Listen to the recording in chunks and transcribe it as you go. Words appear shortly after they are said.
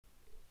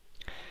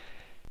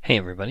Hey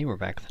everybody, we're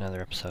back with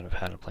another episode of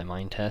How to Play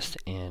Minetest,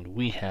 and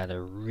we had a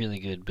really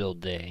good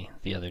build day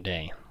the other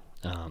day.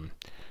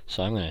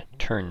 So I'm going to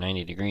turn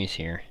 90 degrees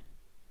here,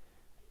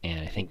 and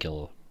I think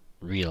you'll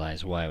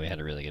realize why we had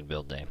a really good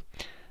build day.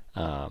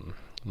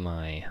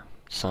 My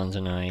sons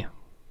and I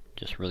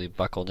just really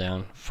buckled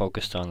down,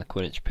 focused on the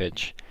Quidditch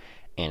pitch,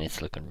 and it's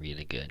looking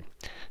really good.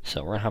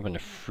 So we're going to hop into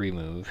free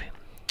move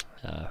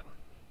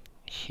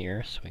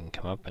here, so we can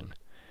come up and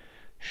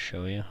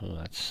show you. Oh,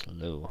 that's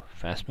slow.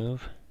 Fast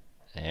move.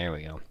 There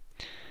we go.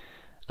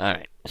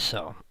 Alright,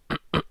 so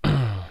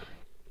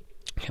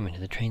come into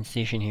the train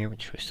station here,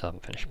 which we still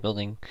haven't finished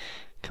building.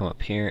 Come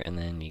up here, and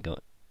then you go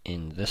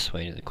in this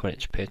way to the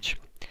Quidditch pitch.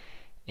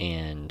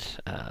 And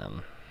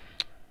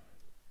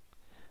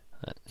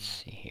let's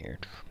see here.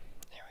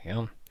 There we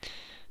go.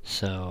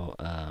 So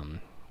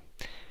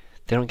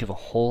they don't give a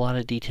whole lot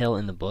of detail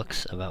in the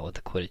books about what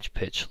the Quidditch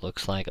pitch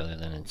looks like, other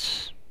than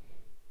it's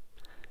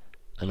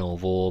an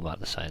oval about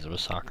the size of a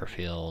soccer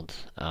field.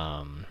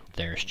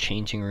 There's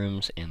changing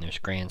rooms and there's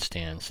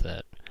grandstands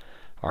that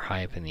are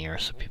high up in the air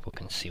so people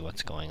can see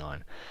what's going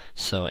on.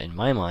 So in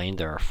my mind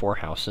there are 4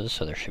 houses,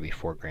 so there should be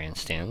 4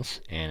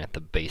 grandstands, and at the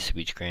base of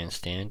each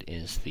grandstand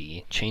is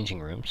the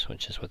changing rooms,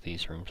 which is what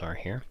these rooms are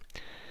here.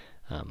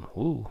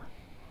 Ooh,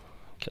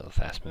 kill the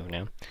fast move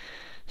now.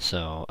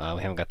 So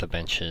we haven't got the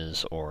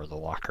benches or the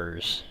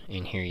lockers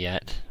in here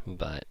yet,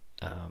 but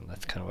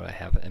that's kind of what I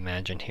have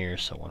imagined here.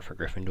 So one for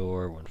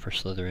Gryffindor, one for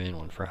Slytherin,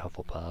 one for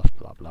Hufflepuff,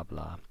 blah blah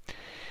blah.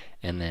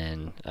 And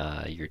then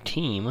your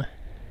team,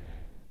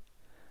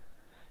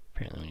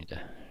 apparently we need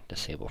to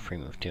disable free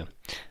move too.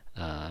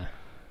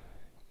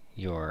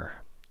 Your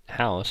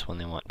house, when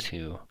they want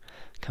to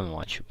come and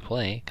watch you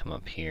play, come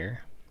up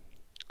here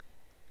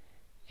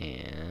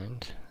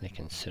and they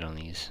can sit on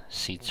these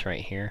seats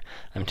right here.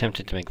 I'm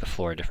tempted to make the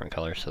floor a different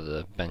color so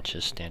the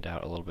benches stand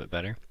out a little bit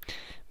better.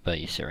 But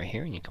you sit right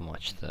here and you can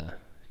watch the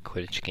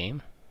Quidditch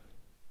game.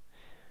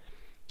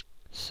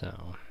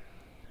 So,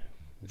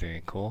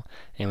 very cool.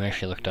 And we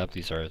actually looked up,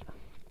 these are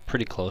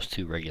pretty close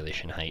to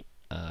regulation height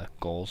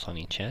goals on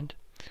each end.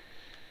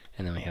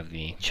 And then we have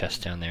the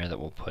chest down there that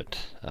will put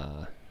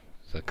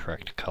the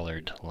correct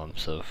colored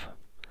lumps of,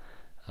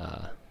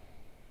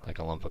 like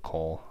a lump of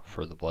coal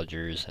for the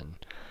bludgers,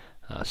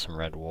 and some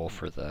red wool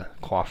for the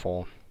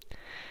quaffle.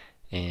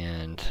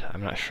 And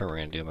I'm not sure what we're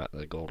going to do about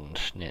the golden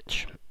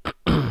snitch.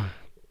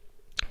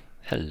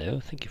 Hello,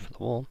 thank you for the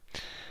wool.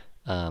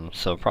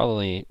 So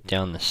probably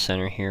down the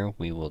center here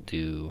we will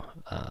do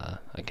a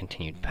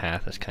continued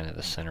path as kind of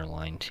the center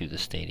line to the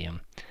stadium,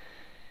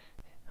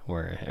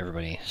 where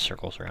everybody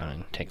circles around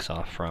and takes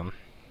off from.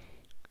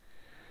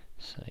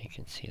 So you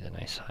can see the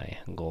nice high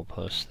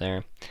goalposts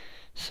there.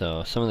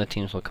 So some of the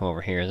teams will come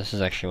over here. This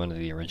is actually one of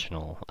the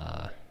original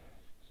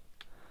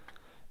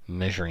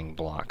measuring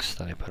blocks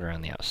that I put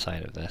around the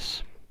outside of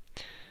this.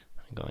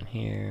 Go in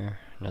here,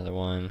 another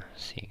one,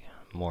 see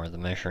more of the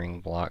measuring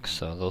blocks,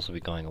 so those will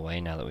be going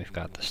away now that we've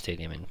got the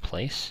stadium in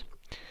place.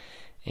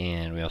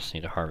 And we also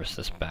need to harvest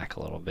this back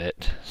a little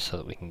bit so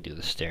that we can do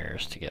the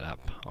stairs to get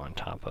up on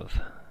top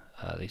of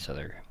these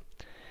other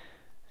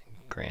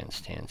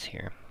grandstands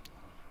here.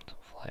 So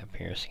fly up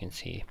here so you can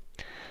see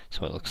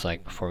what it looks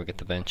like before we get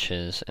the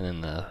benches, and then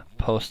the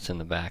posts in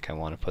the back I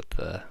want to put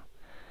the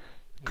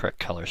correct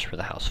colors for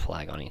the house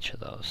flag on each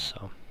of those,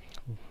 so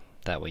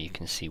that way you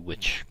can see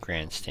which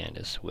grandstand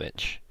is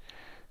which.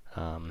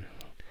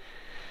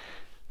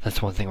 That's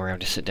one thing we're going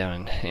to have to sit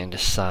down and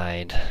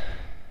decide,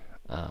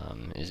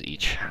 is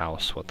each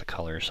house what the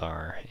colors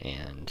are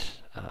and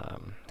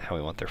how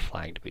we want their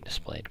flag to be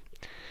displayed.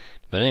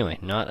 But anyway,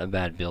 not a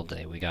bad build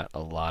day. We got a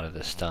lot of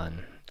this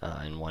done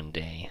in one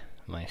day.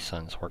 My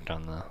sons worked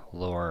on the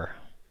lower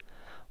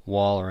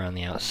wall around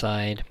the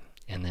outside,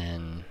 and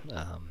then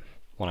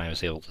when I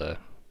was able to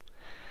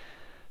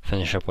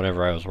finish up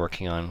whatever I was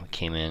working on,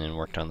 came in and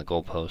worked on the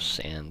goalposts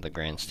and the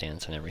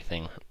grandstands and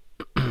everything.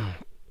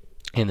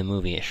 In the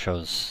movie it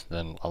shows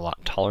them a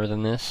lot taller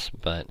than this,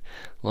 but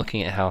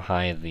looking at how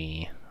high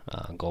the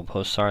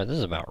goalposts are, this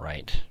is about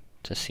right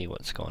to see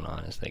what's going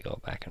on as they go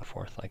back and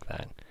forth like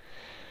that.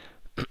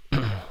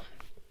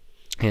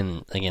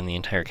 And again, the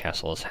entire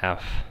castle is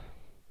half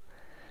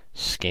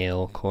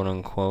scale, quote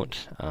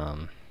unquote.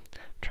 I'm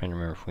trying to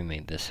remember if we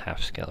made this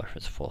half scale or if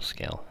it's full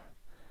scale.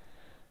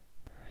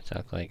 Does that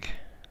look like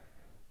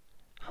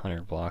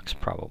 100 blocks?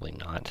 Probably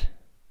not.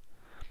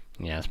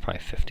 Yeah, it's probably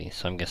 50,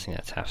 so I'm guessing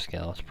that's half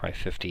scale. It's probably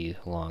 50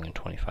 long and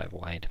 25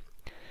 wide.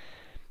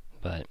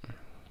 But,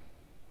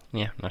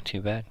 yeah, not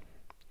too bad.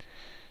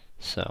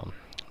 So,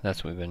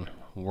 that's what we've been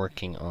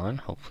working on.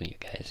 Hopefully you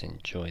guys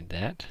enjoyed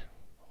that.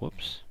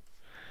 Whoops.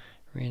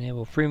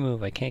 Re-enable free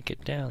move. I can't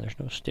get down. There's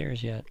no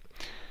stairs yet.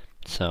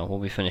 So, we'll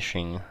be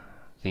finishing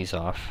these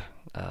off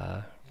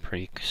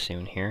pretty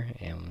soon here.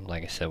 And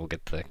like I said, we'll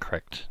get the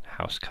correct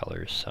house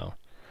colors, so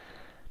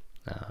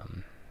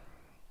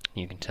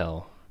you can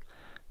tell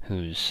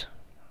whose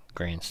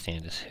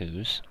grandstand is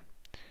whose.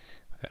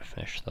 I've got to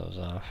finish those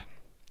off.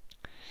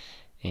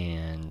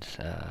 And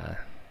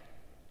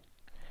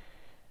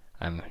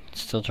I'm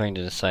still trying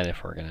to decide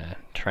if we're gonna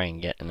try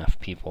and get enough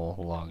people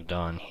logged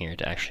on here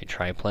to actually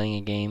try playing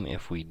a game.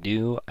 If we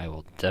do, I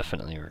will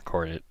definitely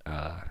record it.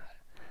 I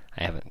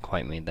haven't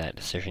quite made that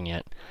decision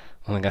yet.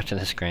 When we got to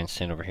this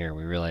grandstand over here,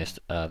 we realized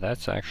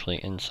that's actually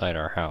inside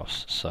our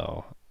house.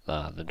 So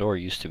the door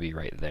used to be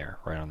right there,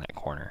 right on that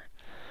corner.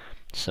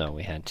 So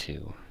we had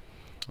to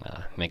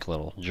make a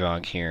little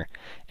jog here,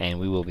 and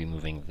we will be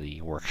moving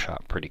the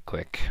workshop pretty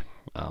quick.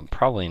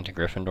 Probably into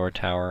Gryffindor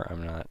Tower.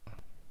 I'm not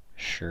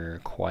sure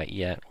quite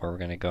yet where we're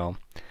going to go.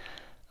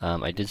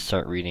 I did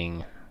start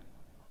reading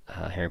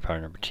Harry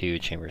Potter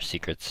 #2, Chamber of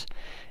Secrets,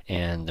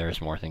 and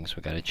there's more things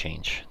we got to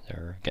change.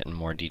 They're getting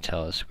more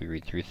detail as we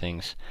read through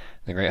things.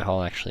 The Great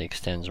Hall actually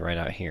extends right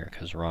out here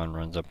because Ron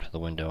runs up to the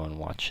window and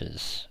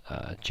watches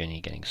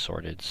Ginny getting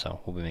sorted,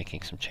 so we'll be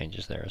making some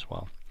changes there as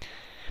well.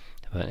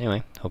 But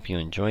anyway, hope you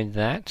enjoyed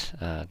that.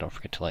 Don't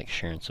forget to like,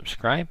 share, and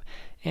subscribe,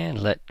 and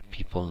let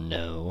people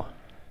know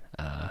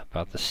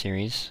about the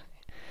series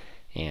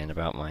and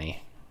about my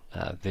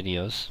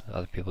videos,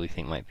 other people you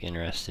think might be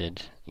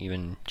interested,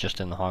 even just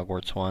in the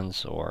Hogwarts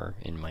ones or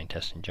in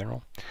Minetest in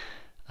general.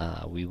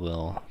 We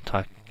will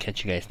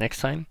catch you guys next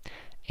time,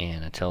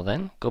 and until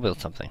then, go build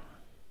something.